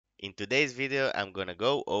In today's video, I'm gonna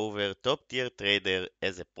go over Top Tier Trader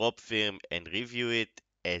as a prop firm and review it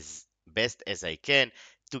as best as I can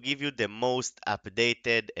to give you the most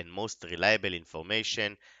updated and most reliable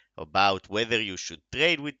information about whether you should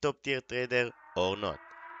trade with Top Tier Trader or not.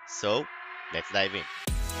 So, let's dive in.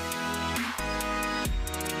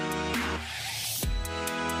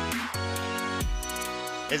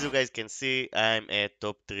 As you guys can see, I'm at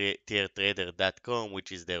toptiertrader.com,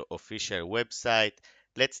 which is their official website.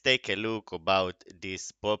 Let's take a look about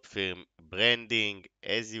this prop firm branding.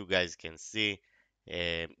 As you guys can see,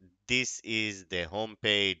 this is the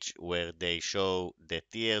homepage where they show the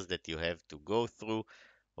tiers that you have to go through.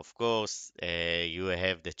 Of course, you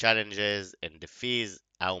have the challenges and the fees.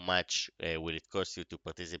 How much will it cost you to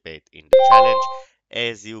participate in the challenge?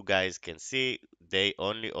 As you guys can see, they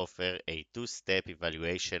only offer a two-step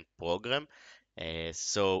evaluation program.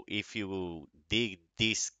 So if you dig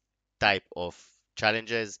this type of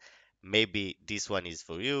challenges, maybe this one is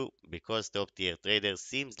for you because Top Tier Trader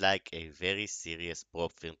seems like a very serious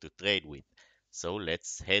prop firm to trade with. So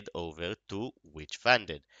let's head over to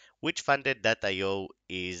WhichFunded. WhichFunded.io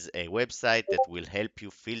is a website that will help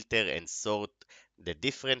you filter and sort the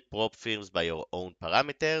different prop firms by your own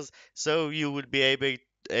parameters, so you will be able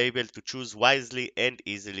to choose wisely and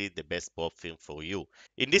easily the best prop firm for you.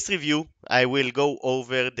 In this review, I will go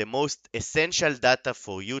over the most essential data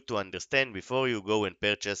for you to understand before you go and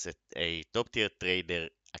purchase a top tier trader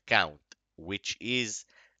account, which is,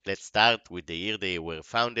 let's start with the year they were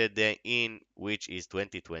founded in, which is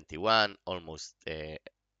 2021, almost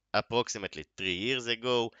approximately 3 years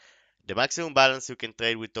ago. The maximum balance you can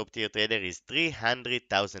trade with Top Tier Trader is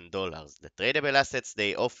 $300,000. The tradable assets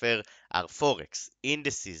they offer are Forex,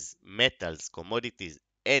 indices, metals, commodities,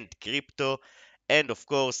 and crypto. And of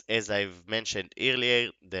course, as I've mentioned earlier,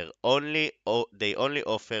 they only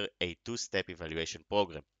offer a two-step evaluation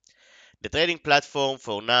program. The trading platform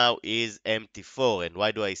for now is MT4. And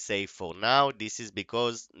why do I say for now? This is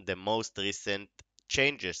because the most recent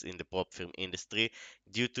changes in the prop firm industry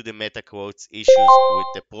due to the meta quotes issues with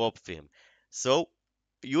the prop firm. So,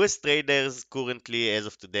 US traders currently, as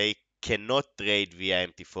of today, cannot trade via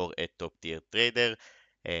MT4 at top tier trader.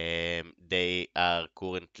 They are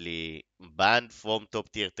currently banned from top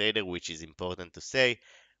tier trader, which is important to say.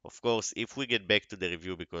 Of course, if we get back to the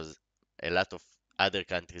review, because a lot of other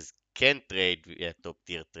countries can trade via top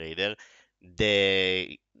tier trader,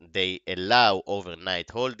 they allow overnight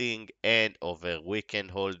holding and over weekend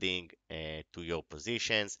holding to your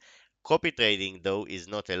positions. Copy trading though is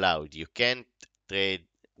not allowed. You can't trade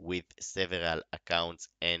with several accounts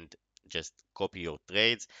and just copy your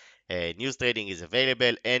trades. News trading is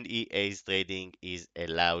available and EA's trading is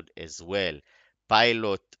allowed as well.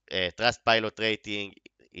 Pilot TrustPilot rating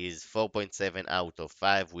is 4.7 out of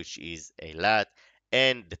 5, which is a lot,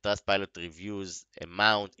 and the Trustpilot reviews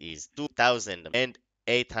amount is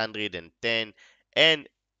 2,810. And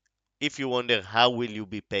if you wonder how will you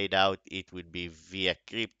be paid out, it would be via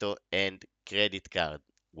crypto and credit card,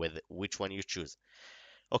 with which one you choose.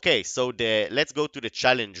 Okay, so let's go to the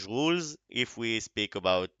challenge rules. If we speak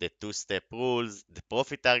about the two-step rules, the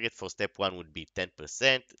profit target for step 1 would be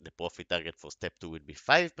 10%, the profit target for step 2 would be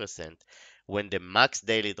 5%, when the max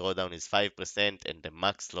daily drawdown is 5% and the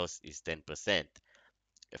max loss is 10%.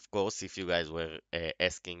 Of course, if you guys were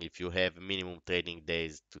asking if you have minimum trading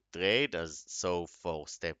days to trade, as so for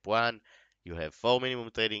step 1, you have 4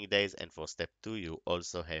 minimum trading days, and for step 2, you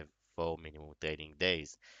also have 4 minimum trading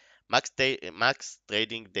days. Max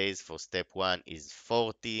trading days for step 1 is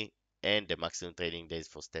 40, and the maximum trading days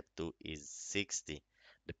for step 2 is 60.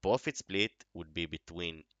 The profit split would be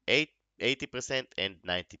between 80% and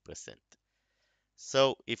 90%.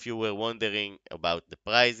 So if you were wondering about the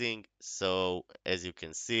pricing, so as you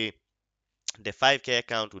can see, the 5K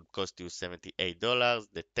account would cost you $78.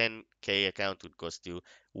 The 10K account would cost you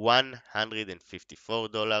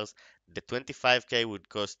 $154. The 25K would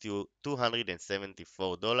cost you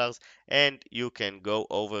 $274. And you can go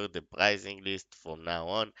over the pricing list from now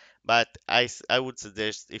on. But I would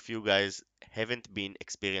suggest, if you guys haven't been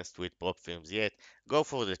experienced with prop firms yet, go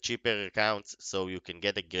for the cheaper accounts so you can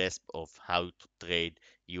get a grasp of how to trade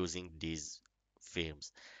using these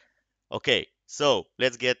firms. Okay, so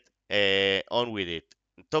let's get on with it.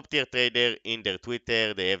 Top tier trader in their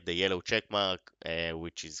Twitter, they have the yellow check mark,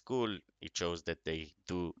 which is cool. It shows that they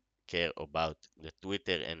do care about the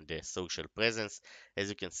Twitter and the social presence. As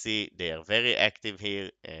you can see, they are very active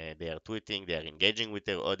here. They are tweeting, they are engaging with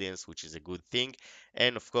their audience, which is a good thing.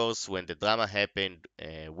 And of course, when the drama happened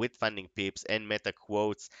with funding pips and meta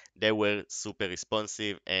quotes, they were super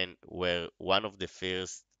responsive and were one of the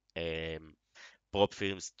first prop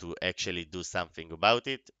firms to actually do something about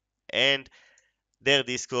it. And their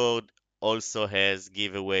Discord also has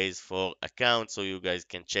giveaways for accounts, so you guys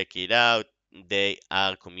can check it out. They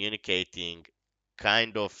are communicating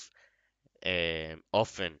kind of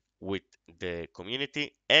often with the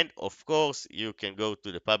community, and of course, you can go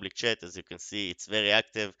to the public chat. As you can see, it's very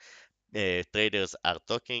active. Traders are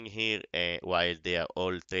talking here while they are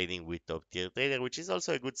all trading with top tier trader, which is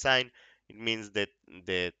also a good sign. It means that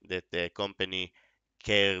the company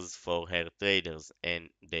cares for her traders and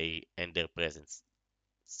their presence.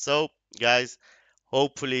 So, guys,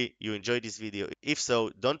 hopefully you enjoyed this video. If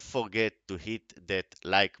so, don't forget to hit that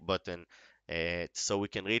like button so we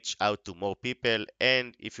can reach out to more people.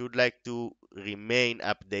 And if you'd like to remain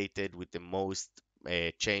updated with the most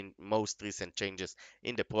recent changes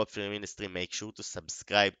in the prop firm industry, make sure to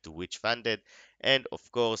subscribe to WhichFunded. And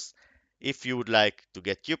of course, if you would like to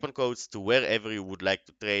get coupon codes to wherever you would like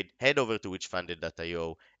to trade, head over to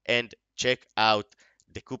whichfunded.io and check out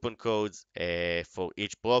the coupon codes for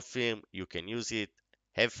each prop firm. You can use it.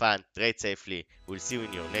 Have fun, trade safely. We'll see you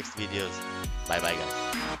in your next videos. Bye bye,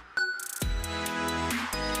 guys.